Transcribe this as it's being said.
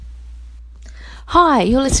Hi,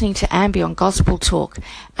 you're listening to Ambient Gospel Talk,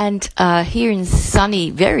 and here in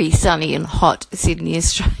very sunny and hot Sydney,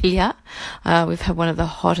 Australia, we've had one of the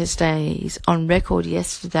hottest days on record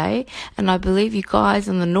yesterday, and I believe you guys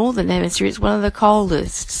in the Northern Hemisphere, it's one of the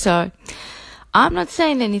coldest. So I'm not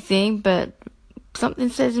saying anything, but something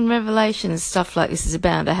says in Revelation stuff like this is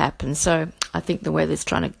bound to happen, so I think the weather's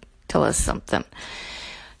trying to tell us something.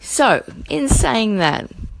 So, in saying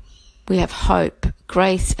that, we have hope,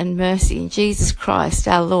 grace and mercy in Jesus Christ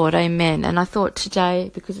our Lord. Amen. And I thought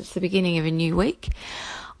today, because it's the beginning of a new week,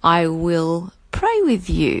 I will pray with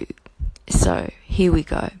you. So here we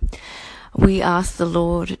go. We ask the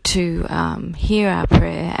Lord to hear our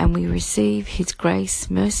prayer, and we receive his grace,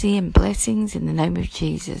 mercy and blessings in the name of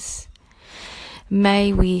Jesus.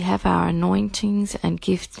 May we have our anointings and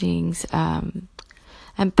giftings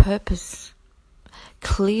and purpose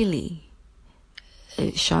clearly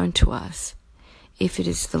shown to us, if it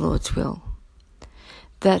is the Lord's will,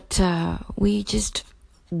 that we just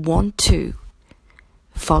want to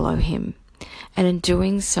follow him, and in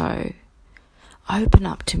doing so open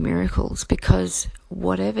up to miracles, because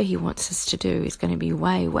whatever he wants us to do is going to be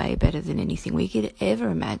way, way better than anything we could ever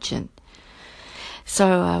imagine.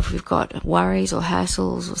 So if we've got worries or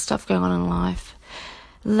hassles or stuff going on in life,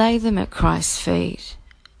 lay them at Christ's feet.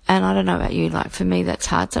 And I don't know about you, like for me that's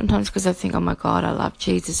hard sometimes, because I think, oh my God, I love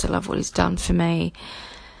Jesus, I love what he's done for me.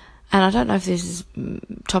 And I don't know if this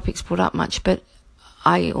topic's brought up much, but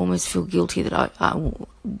I almost feel guilty that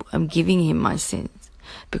I'm giving him my sins,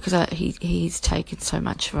 because he's taken so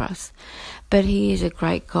much for us. But he is a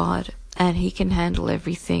great God, and he can handle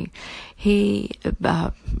everything. He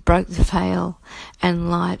broke the veil,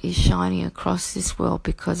 and light is shining across this world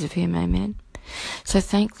because of him. Amen. So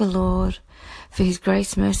thank the Lord for his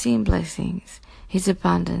grace, mercy and blessings, his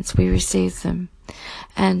abundance. We receive them.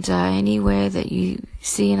 And anywhere that you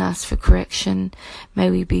see in us for correction, may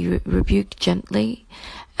we be rebuked gently.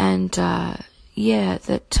 And that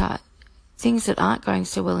things that aren't going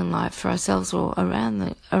so well in life for ourselves or around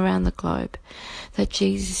the globe, that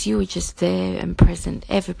Jesus, you are just there and present,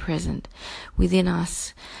 ever present within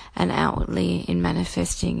us and outwardly in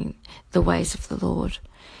manifesting the ways of the Lord,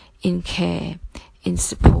 in care, in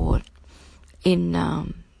support, in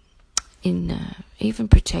even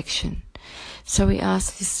protection. So we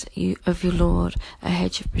ask this of you, Lord, a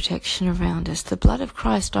hedge of protection around us, the blood of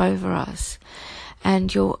Christ over us,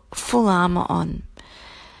 and your full armour on.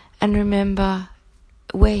 And remember,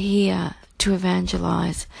 we're here to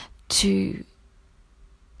evangelize, to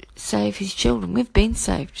save his children. We've been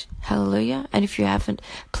saved. Hallelujah. And if you haven't,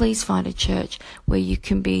 please find a church where you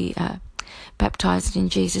can be baptized in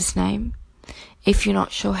Jesus' name. If you're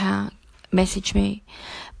not sure how, message me.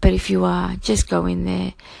 But if you are, just go in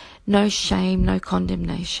there. No shame, no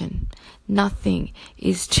condemnation. Nothing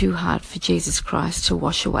is too hard for Jesus Christ to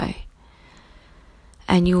wash away.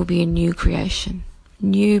 And you will be a new creation,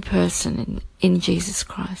 new person in Jesus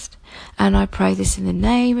Christ. And I pray this in the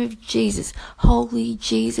name of Jesus. Holy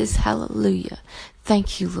Jesus, hallelujah.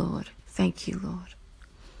 Thank you, Lord. Thank you, Lord.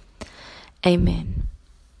 Amen.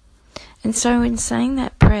 And so in saying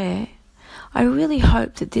that prayer, I really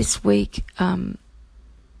hope that this week that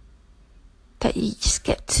you just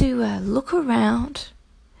get to look around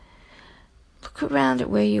at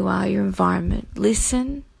where you are, your environment,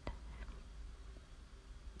 listen,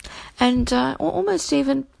 and almost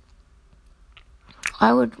even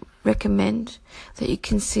I would recommend that you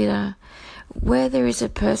consider where there is a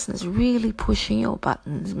person that's really pushing your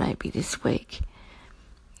buttons maybe this week.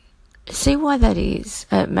 See why that is.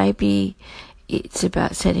 Maybe it's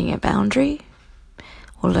about setting a boundary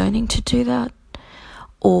or learning to do that,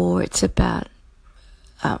 or it's about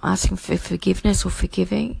asking for forgiveness or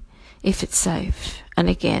forgiving if it's safe. And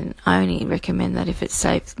again, I only recommend that if it's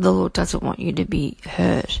safe. The Lord doesn't want you to be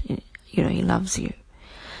hurt. You know, he loves you.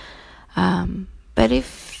 But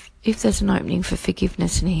if there's an opening for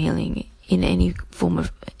forgiveness and healing in any form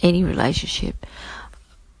of any relationship,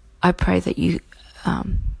 I pray that you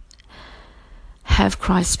have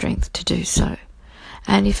Christ's strength to do so.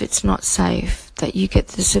 And if it's not safe, that you get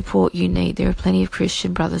the support you need. There are plenty of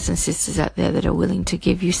Christian brothers and sisters out there that are willing to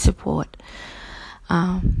give you support.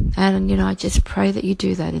 And, I just pray that you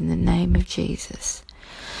do that in the name of Jesus.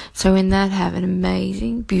 So in that, have an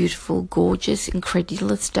amazing, beautiful, gorgeous,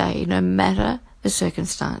 incredulous day, no matter the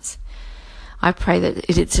circumstance. I pray that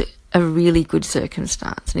it's a really good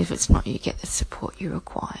circumstance. And if it's not, you get the support you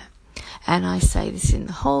require. And I say this in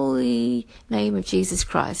the holy name of Jesus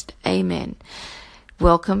Christ. Amen.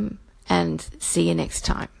 Welcome, and see you next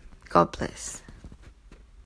time. God bless.